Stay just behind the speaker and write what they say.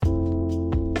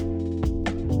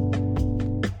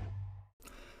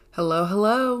Hello,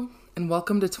 hello, and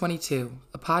welcome to 22,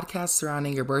 a podcast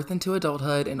surrounding your birth into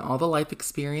adulthood and all the life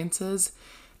experiences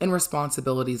and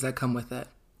responsibilities that come with it.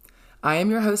 I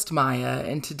am your host, Maya,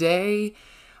 and today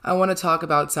I want to talk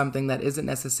about something that isn't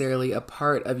necessarily a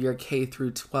part of your K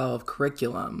through 12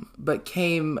 curriculum, but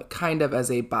came kind of as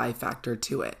a byfactor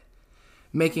to it.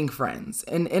 Making friends,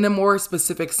 and in a more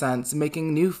specific sense,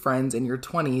 making new friends in your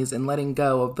 20s and letting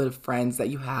go of the friends that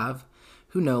you have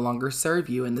who no longer serve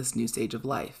you in this new stage of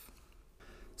life.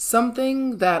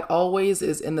 Something that always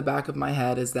is in the back of my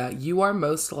head is that you are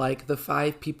most like the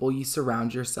 5 people you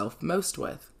surround yourself most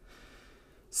with.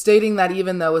 Stating that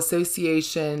even though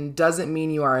association doesn't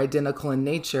mean you are identical in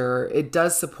nature, it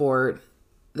does support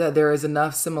that there is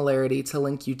enough similarity to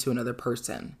link you to another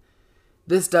person.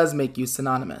 This does make you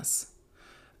synonymous.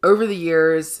 Over the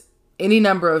years, any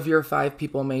number of your 5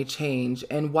 people may change,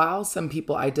 and while some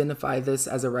people identify this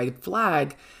as a red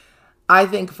flag, I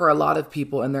think for a lot of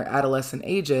people in their adolescent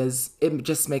ages, it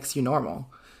just makes you normal.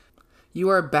 You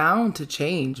are bound to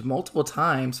change multiple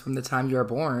times from the time you are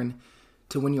born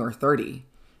to when you are 30,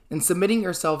 and submitting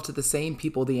yourself to the same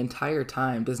people the entire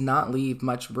time does not leave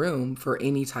much room for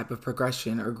any type of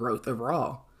progression or growth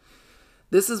overall.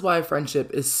 This is why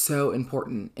friendship is so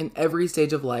important in every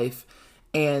stage of life,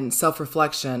 and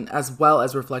self-reflection as well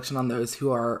as reflection on those who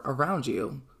are around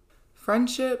you.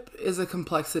 Friendship is a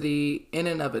complexity in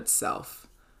and of itself,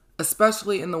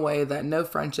 especially in the way that no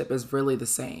friendship is really the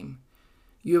same.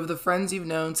 You have the friends you've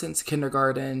known since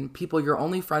kindergarten, people you're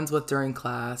only friends with during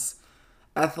class,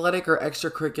 athletic or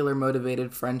extracurricular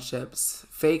motivated friendships,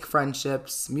 fake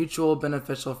friendships, mutual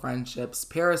beneficial friendships,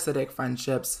 parasitic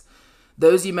friendships,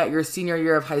 those you met your senior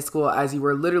year of high school as you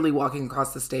were literally walking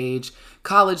across the stage,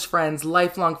 college friends,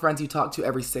 lifelong friends you talk to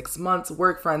every 6 months,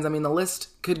 work friends. I mean, the list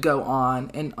could go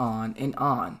on and on and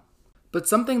on. But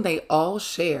something they all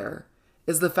share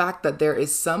is the fact that there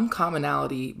is some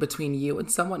commonality between you and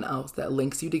someone else that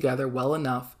links you together well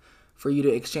enough for you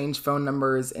to exchange phone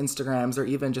numbers, Instagrams, or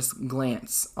even just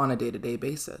glance on a day-to-day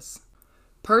basis.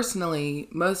 Personally,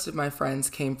 most of my friends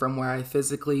came from where I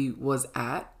physically was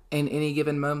at in any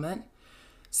given moment.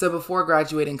 So before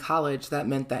graduating college, that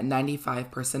meant that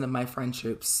 95% of my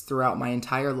friendships throughout my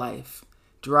entire life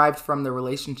derived from the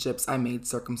relationships I made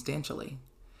circumstantially.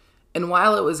 And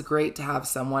while it was great to have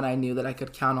someone I knew that I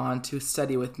could count on to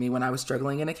study with me when I was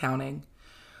struggling in accounting,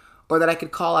 or that I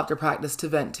could call after practice to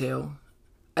vent to,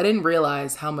 I didn't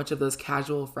realize how much of those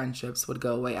casual friendships would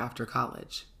go away after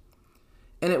college.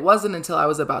 And it wasn't until I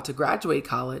was about to graduate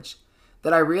college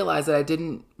that I realized that I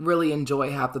didn't really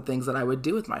enjoy half the things that I would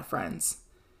do with my friends.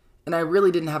 And I really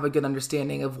didn't have a good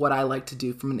understanding of what I like to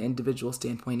do from an individual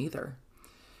standpoint either.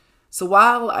 So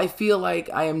while I feel like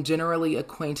I am generally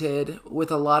acquainted with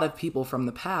a lot of people from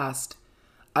the past,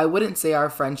 I wouldn't say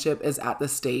our friendship is at the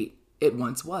state it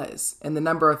once was. And the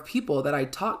number of people that I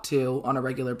talked to on a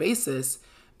regular basis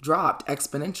dropped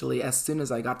exponentially as soon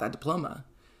as I got that diploma.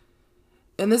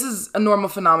 And this is a normal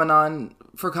phenomenon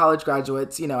for college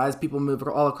graduates, as people move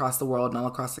all across the world and all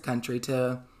across the country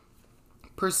to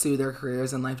pursue their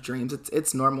careers and life dreams.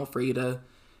 It's normal for you to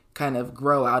kind of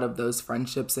grow out of those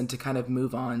friendships and to kind of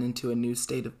move on into a new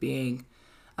state of being.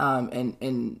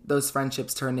 And those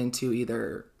friendships turn into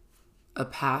either a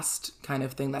past kind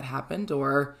of thing that happened,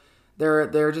 or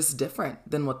they're just different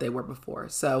than what they were before.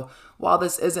 So while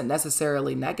this isn't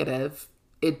necessarily negative,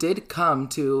 it did come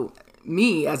to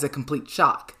me as a complete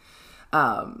shock.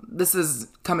 This is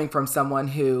coming from someone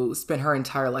who spent her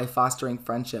entire life fostering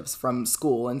friendships from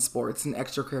school and sports and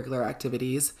extracurricular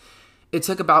activities. It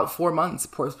took about 4 months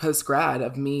post-grad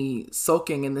of me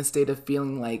sulking in this state of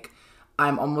feeling like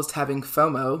I'm almost having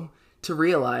FOMO to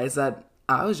realize that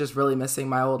I was just really missing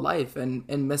my old life and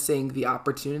missing the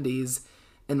opportunities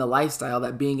in the lifestyle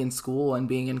that being in school and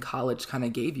being in college kind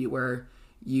of gave you, where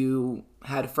you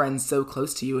had friends so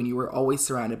close to you and you were always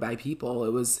surrounded by people.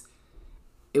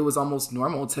 It was almost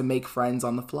normal to make friends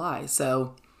on the fly.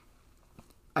 So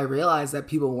I realized that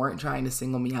people weren't trying to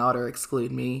single me out or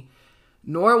exclude me,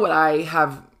 nor would I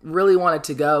have really wanted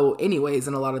to go anyways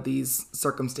in a lot of these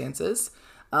circumstances,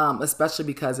 especially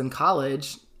because in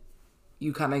college,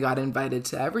 you kind of got invited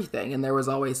to everything and there was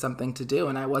always something to do.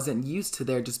 And I wasn't used to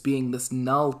there just being this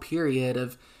null period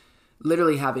of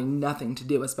literally having nothing to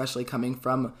do, especially coming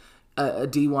from a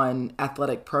D1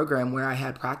 athletic program where I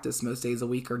had practice most days a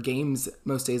week or games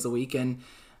most days a week. And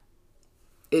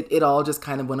it all just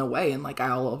kind of went away. And I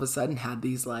all of a sudden had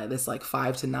this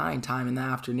 5 to 9 time in the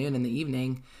afternoon and the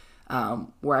evening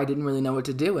where I didn't really know what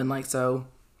to do. And so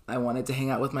I wanted to hang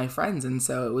out with my friends. And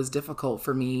so it was difficult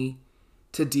for me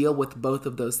to deal with both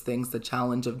of those things, the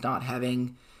challenge of not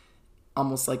having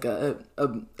almost like a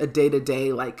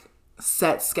day-to-day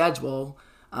set schedule,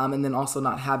 and then also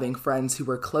not having friends who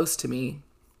were close to me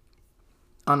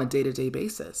on a day-to-day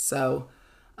basis. So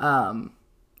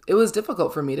it was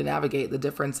difficult for me to navigate the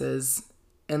differences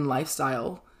in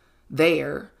lifestyle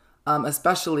there,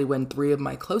 especially when 3 of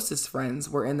my closest friends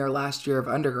were in their last year of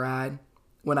undergrad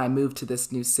when I moved to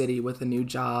this new city with a new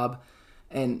job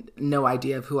and no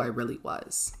idea of who I really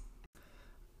was.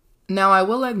 Now, I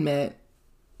will admit,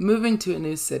 moving to a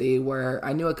new city where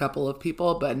I knew a couple of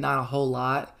people, but not a whole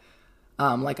lot,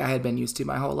 like I had been used to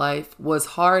my whole life, was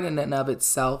hard in and of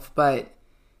itself, but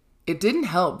it didn't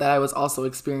help that I was also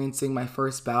experiencing my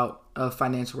first bout of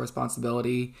financial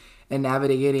responsibility and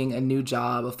navigating a new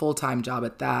job, a full-time job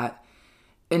at that,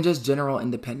 and just general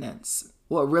independence.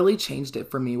 What really changed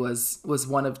it for me was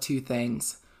one of 2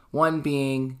 things. One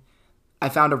being I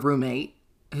found a roommate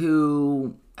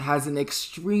who has an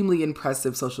extremely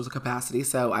impressive social capacity.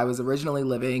 So I was originally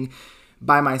living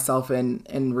by myself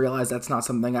and realized that's not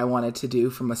something I wanted to do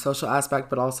from a social aspect,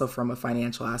 but also from a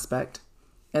financial aspect.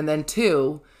 And then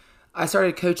 2, I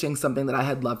started coaching something that I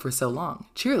had loved for so long,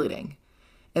 cheerleading.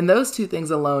 And those 2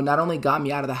 things alone not only got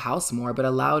me out of the house more, but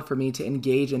allowed for me to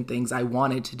engage in things I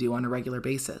wanted to do on a regular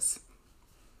basis.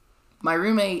 My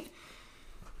roommate,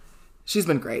 she's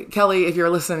been great. Kelly, if you're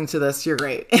listening to this, you're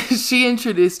great. She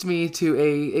introduced me to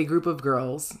a group of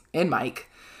girls and Mike,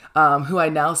 who I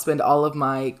now spend all of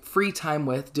my free time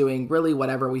with doing really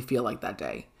whatever we feel like that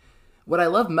day. What I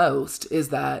love most is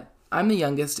that I'm the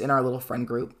youngest in our little friend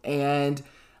group, and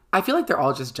I feel like they're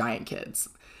all just giant kids.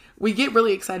 We get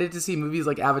really excited to see movies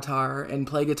like Avatar and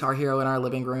play Guitar Hero in our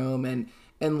living room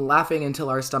and laughing until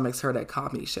our stomachs hurt at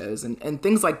comedy shows and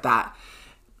things like that.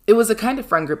 It was a kind of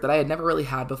friend group that I had never really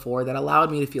had before that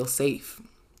allowed me to feel safe.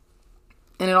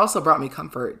 And it also brought me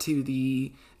comfort to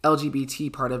the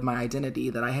LGBT part of my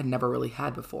identity that I had never really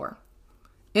had before.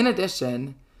 In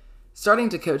addition, starting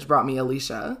to coach brought me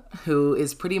Alicia, who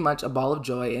is pretty much a ball of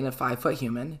joy and a 5-foot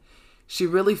human. She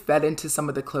really fed into some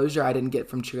of the closure I didn't get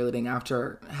from cheerleading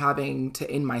after having to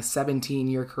end my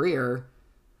 17-year career,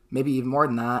 maybe even more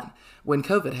than that, when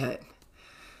COVID hit.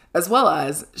 As well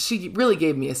as, she really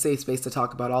gave me a safe space to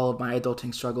talk about all of my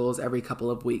adulting struggles every couple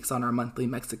of weeks on our monthly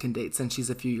Mexican date since she's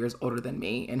a few years older than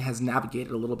me and has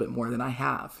navigated a little bit more than I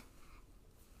have.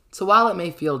 So while it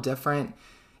may feel different,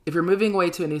 if you're moving away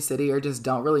to a new city or just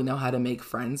don't really know how to make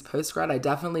friends post-grad, I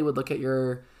definitely would look at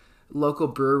your local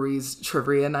brewery's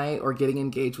trivia night or getting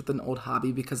engaged with an old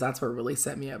hobby, because that's what really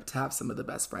set me up to have some of the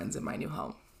best friends in my new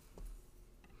home.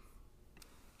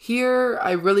 Here,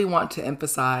 I really want to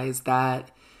emphasize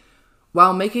that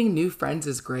while making new friends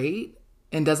is great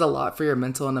and does a lot for your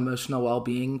mental and emotional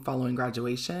well-being following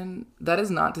graduation, that is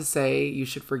not to say you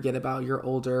should forget about your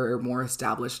older or more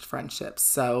established friendships.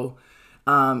 So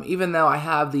even though I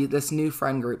have this new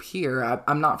friend group here,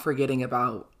 I'm not forgetting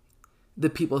about the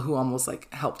people who almost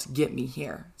helped get me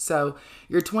here. So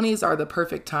your 20s are the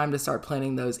perfect time to start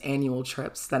planning those annual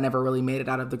trips that never really made it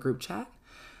out of the group chat.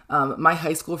 My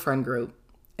high school friend group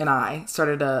and I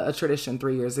started a tradition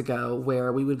 3 years ago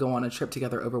where we would go on a trip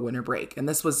together over winter break. And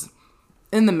this was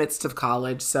in the midst of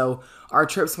college, so our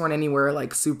trips weren't anywhere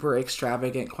super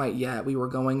extravagant quite yet. We were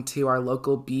going to our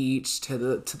local beach, to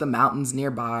the mountains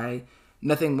nearby,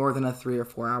 nothing more than a 3 or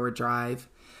 4 hour drive.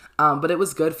 But it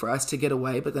was good for us to get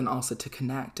away, but then also to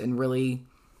connect and really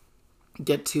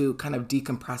get to kind of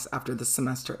decompress after the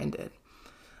semester ended.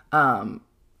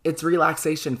 It's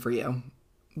relaxation for you.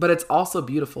 But it's also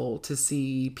beautiful to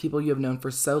see people you have known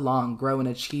for so long grow and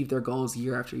achieve their goals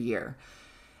year after year.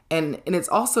 And it's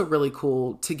also really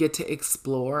cool to get to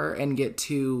explore and get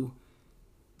to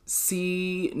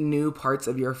see new parts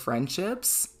of your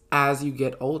friendships as you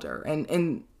get older.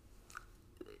 And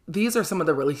these are some of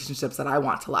the relationships that I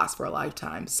want to last for a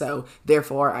lifetime. So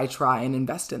therefore, I try and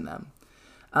invest in them.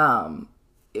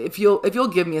 If you'll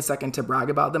give me a second to brag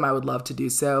about them, I would love to do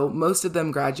so. Most of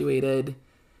them graduated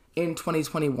in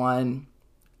 2021.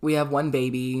 We have one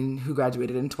baby who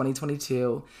graduated in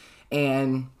 2022.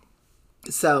 And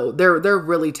so they're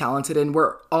really talented, and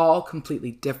we're all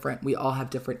completely different. We all have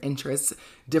different interests,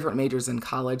 different majors in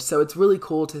college. So it's really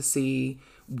cool to see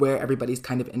where everybody's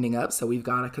kind of ending up. So we've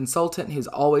got a consultant who's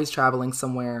always traveling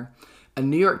somewhere, a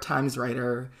New York Times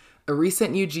writer, a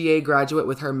recent UGA graduate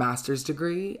with her master's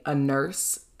degree, a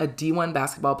nurse, a D1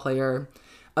 basketball player,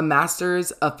 a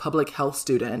master's of public health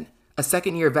student, a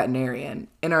second-year veterinarian,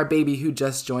 and our baby who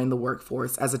just joined the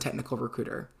workforce as a technical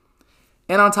recruiter.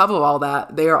 And on top of all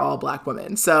that, they are all Black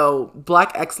women. So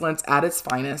Black excellence at its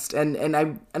finest. And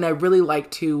I really like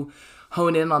to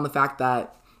hone in on the fact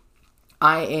that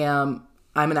I'm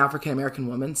an African-American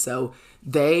woman. So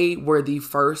they were the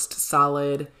first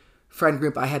solid friend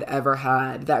group I had ever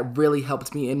had that really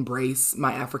helped me embrace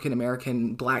my African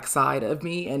American Black side of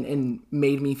me and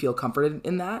made me feel comforted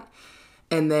in that.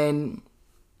 And then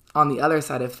on the other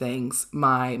side of things,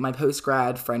 my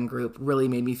post-grad friend group really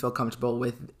made me feel comfortable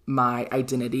with my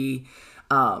identity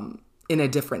in a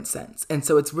different sense. And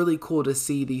so it's really cool to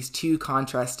see these two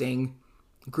contrasting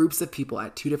groups of people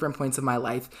at two different points of my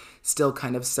life still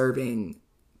kind of serving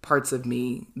parts of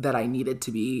me that I needed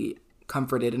to be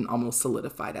comforted and almost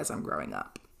solidified as I'm growing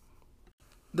up.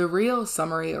 The real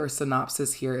summary or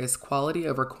synopsis here is quality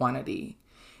over quantity.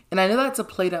 And I know that's a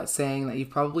played out saying that you've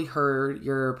probably heard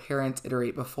your parents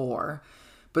iterate before,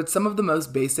 but some of the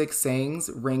most basic sayings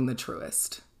ring the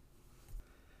truest.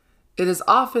 It is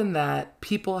often that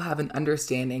people have an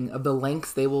understanding of the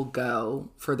lengths they will go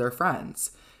for their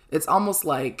friends. It's almost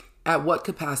like, at what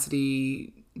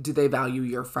capacity do they value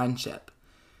your friendship?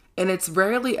 And it's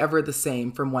rarely ever the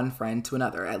same from one friend to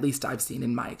another, at least I've seen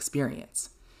in my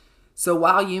experience. So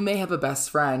while you may have a best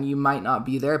friend, you might not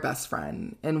be their best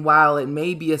friend. And while it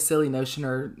may be a silly notion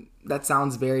or that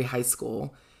sounds very high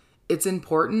school, it's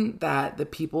important that the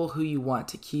people who you want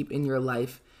to keep in your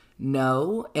life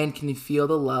know and can feel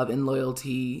the love and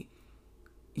loyalty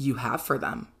you have for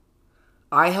them.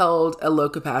 I held a low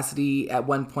capacity at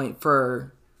one point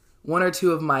for one or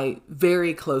two of my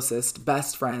very closest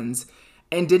best friends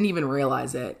and didn't even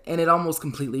realize it. And it almost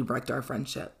completely wrecked our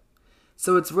friendship.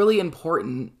 So it's really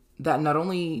important that not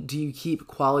only do you keep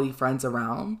quality friends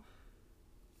around,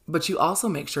 but you also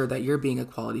make sure that you're being a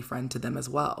quality friend to them as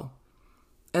well.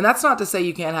 And that's not to say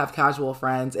you can't have casual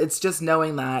friends. It's just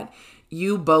knowing that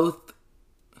you both,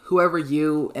 whoever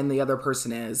you and the other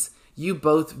person is, you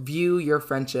both view your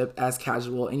friendship as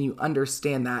casual and you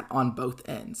understand that on both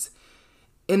ends.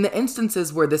 In the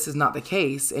instances where this is not the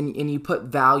case and you put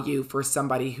value for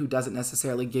somebody who doesn't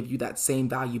necessarily give you that same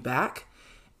value back,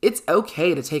 it's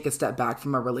okay to take a step back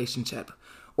from a relationship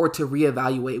or to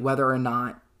reevaluate whether or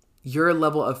not your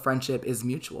level of friendship is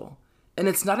mutual. And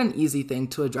it's not an easy thing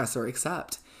to address or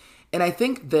accept. And I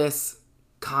think this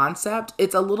concept,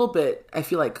 it's a little bit, I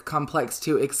feel like, complex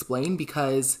to explain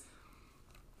because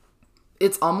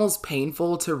it's almost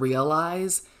painful to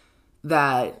realize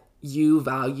that you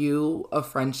value a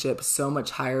friendship so much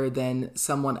higher than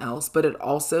someone else, but it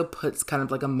also puts kind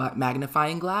of like a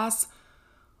magnifying glass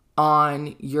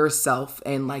on yourself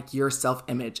and like your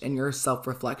self-image and your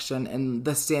self-reflection and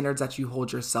the standards that you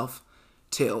hold yourself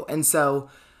to. And so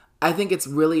I think it's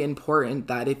really important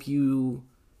that if you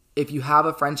have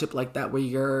a friendship like that where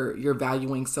you're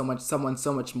valuing someone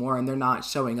so much more and they're not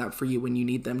showing up for you when you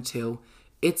need them to,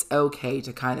 it's okay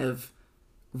to kind of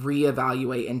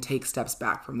reevaluate and take steps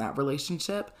back from that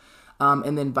relationship.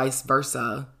 And then vice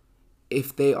versa,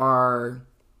 if they are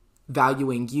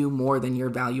valuing you more than you're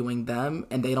valuing them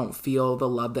and they don't feel the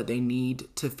love that they need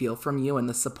to feel from you and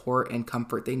the support and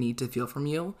comfort they need to feel from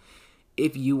you,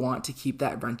 if you want to keep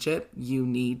that friendship, you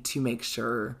need to make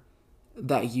sure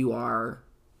that you are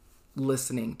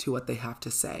listening to what they have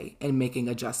to say and making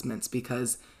adjustments,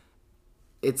 because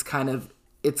it's kind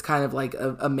of like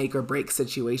a make or break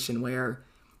situation where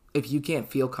if you can't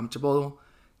feel comfortable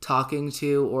talking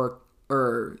to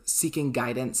or seeking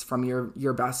guidance from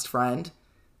your best friend,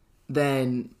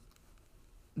 then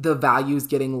the value is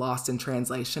getting lost in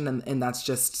translation. And that's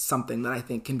just something that I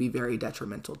think can be very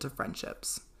detrimental to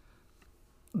friendships.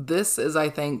 This is, I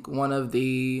think, one of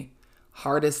the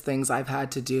hardest things I've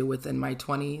had to do within my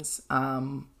 20s.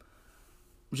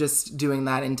 Just doing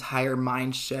that entire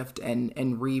mind shift and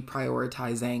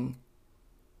reprioritizing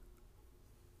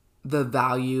the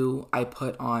value I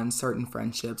put on certain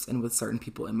friendships and with certain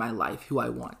people in my life who I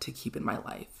want to keep in my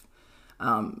life.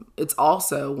 It's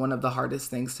also one of the hardest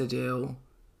things to do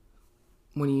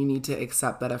when you need to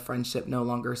accept that a friendship no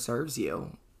longer serves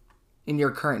you, in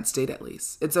your current state at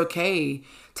least. It's okay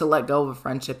to let go of a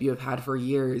friendship you have had for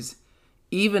years,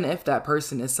 even if that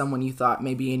person is someone you thought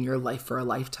may be in your life for a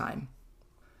lifetime.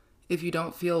 If you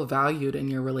don't feel valued in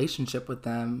your relationship with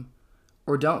them,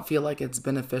 or don't feel like it's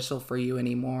beneficial for you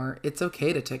anymore, it's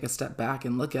okay to take a step back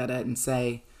and look at it and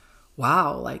say,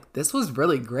 wow, like this was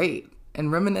really great,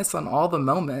 and reminisce on all the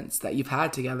moments that you've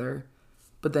had together,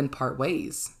 but then part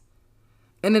ways.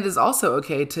 And it is also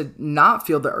okay to not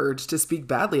feel the urge to speak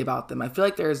badly about them. I feel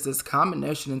like there's this common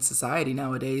notion in society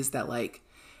nowadays that like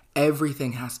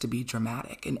everything has to be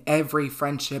dramatic and every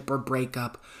friendship or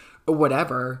breakup or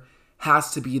whatever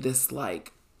has to be this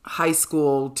like high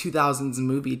school 2000s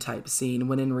movie type scene,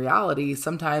 when in reality,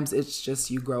 sometimes it's just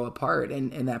you grow apart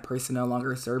and that person no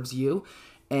longer serves you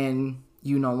and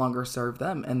you no longer serve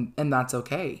them. And that's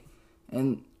okay.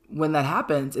 And when that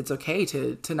happens, it's okay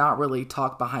to not really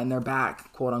talk behind their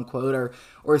back, quote unquote,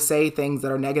 or say things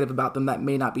that are negative about them that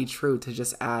may not be true to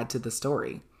just add to the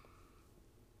story.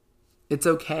 It's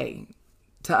okay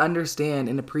to understand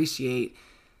and appreciate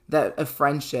that a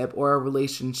friendship or a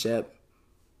relationship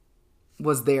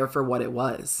was there for what it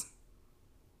was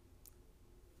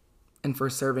and for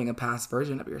serving a past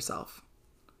version of yourself.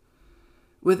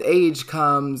 With age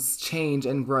comes change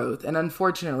and growth, and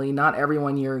unfortunately, not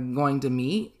everyone you're going to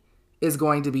meet is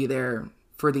going to be there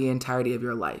for the entirety of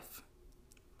your life.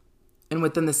 And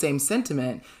within the same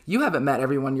sentiment, you haven't met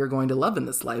everyone you're going to love in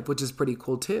this life, which is pretty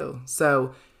cool too.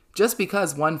 So just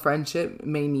because one friendship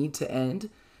may need to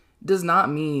end does not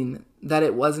mean that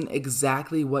it wasn't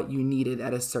exactly what you needed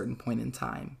at a certain point in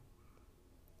time.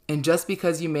 And just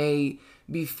because you may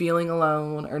be feeling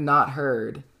alone or not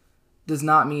heard does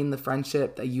not mean the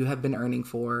friendship that you have been yearning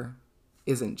for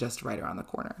isn't just right around the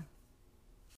corner.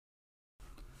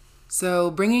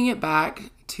 So bringing it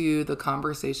back to the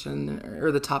conversation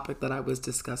or the topic that I was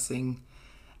discussing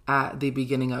at the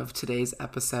beginning of today's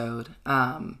episode,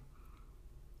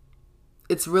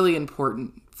 it's really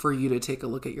important for you to take a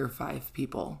look at your 5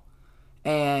 people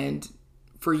and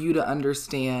for you to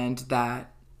understand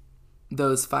that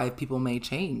those 5 people may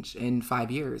change in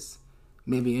 5 years,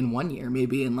 maybe in 1 year,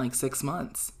 maybe in like 6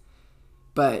 months.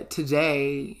 But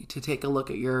today, to take a look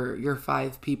at your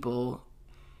 5 people,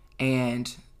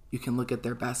 and you can look at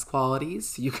their best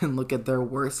qualities, you can look at their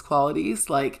worst qualities,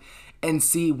 and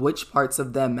see which parts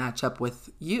of them match up with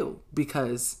you.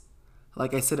 Because,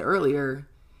 like I said earlier,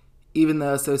 even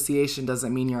though association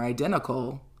doesn't mean you're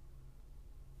identical,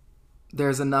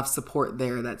 there's enough support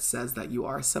there that says that you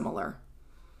are similar.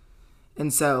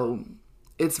 And so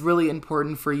it's really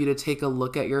important for you to take a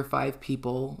look at your 5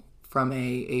 people from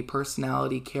a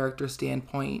personality character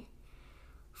standpoint,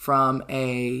 from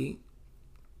a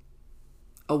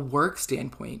work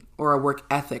standpoint or a work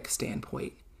ethic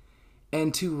standpoint,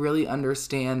 and to really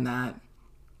understand that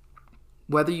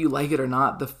whether you like it or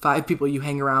not, the 5 people you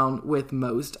hang around with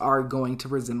most are going to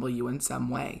resemble you in some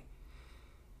way.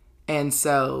 And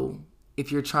so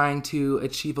if you're trying to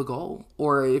achieve a goal,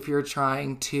 or if you're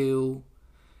trying to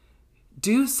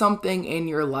do something in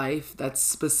your life that's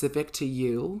specific to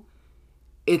you,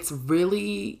 it's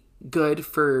really good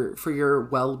for your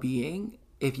well-being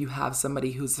if you have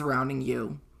somebody who's surrounding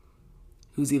you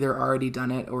who's either already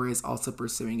done it or is also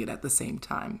pursuing it at the same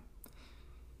time.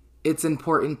 It's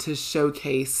important to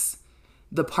showcase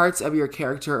the parts of your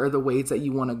character or the ways that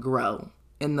you want to grow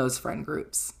in those friend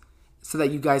groups so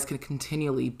that you guys can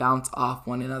continually bounce off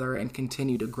one another and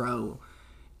continue to grow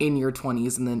in your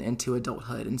 20s and then into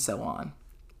adulthood and so on.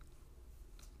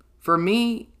 For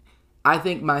me, I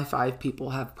think my 5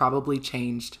 people have probably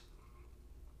changed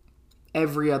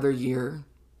every other year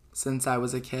since I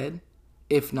was a kid,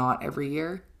 if not every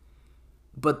year.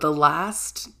 But the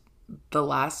last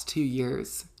 2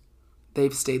 years,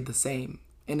 they've stayed the same.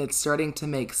 And it's starting to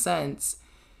make sense,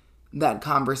 that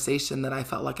conversation that I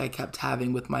felt like I kept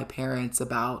having with my parents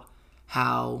about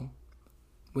how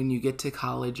when you get to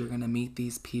college, you're going to meet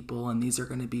these people and these are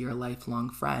going to be your lifelong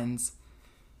friends.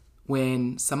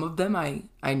 When some of them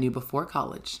I knew before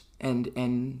college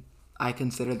and I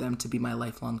consider them to be my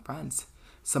lifelong friends.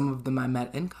 Some of them I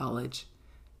met in college,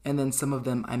 and then some of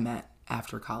them I met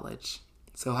after college.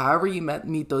 So however you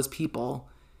meet those people,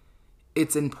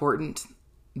 it's important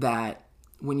that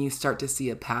when you start to see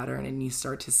a pattern and you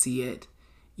start to see it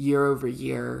year over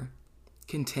year,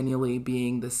 continually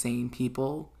being the same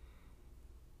people,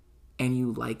 and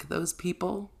you like those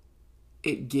people,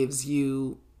 it gives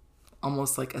you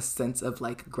almost like a sense of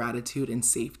like gratitude and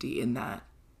safety in that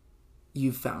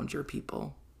you've found your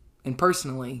people. And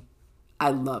personally, I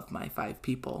love my 5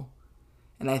 people,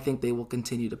 and I think they will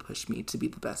continue to push me to be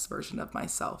the best version of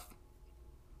myself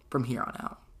from here on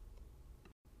out.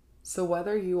 So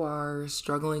whether you are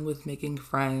struggling with making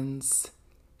friends,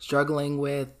 struggling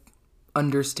with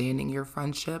understanding your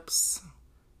friendships,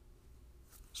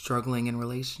 struggling in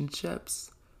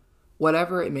relationships,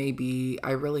 whatever it may be,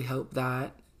 I really hope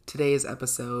that today's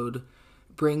episode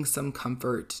brings some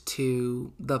comfort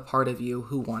to the part of you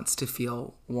who wants to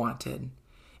feel wanted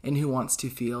and who wants to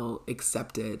feel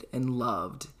accepted and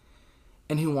loved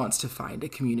and who wants to find a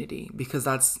community, because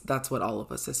that's what all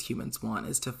of us as humans want,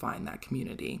 is to find that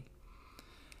community.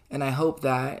 And I hope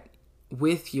that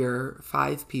with your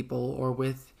 5 people, or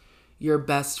with your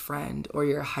best friend or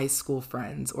your high school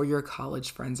friends or your college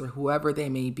friends or whoever they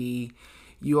may be,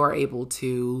 you are able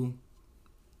to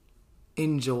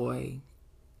enjoy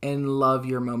and love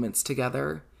your moments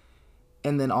together,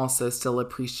 and then also still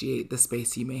appreciate the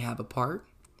space you may have apart.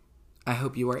 I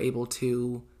hope you are able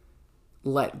to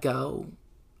let go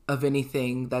of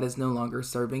anything that is no longer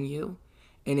serving you.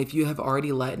 And if you have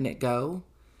already let it go,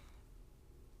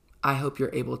 I hope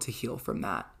you're able to heal from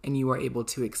that and you are able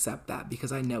to accept that,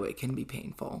 because I know it can be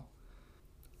painful.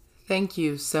 Thank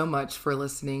you so much for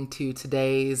listening to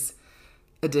today's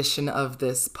edition of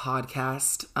this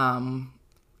podcast.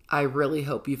 I really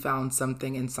hope you found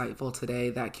something insightful today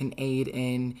that can aid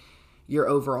in your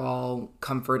overall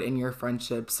comfort in your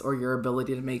friendships or your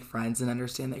ability to make friends and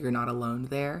understand that you're not alone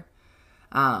there.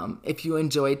 If you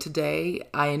enjoyed today,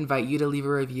 I invite you to leave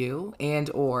a review and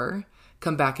or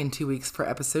come back in 2 weeks for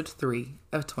episode 3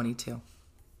 of 22.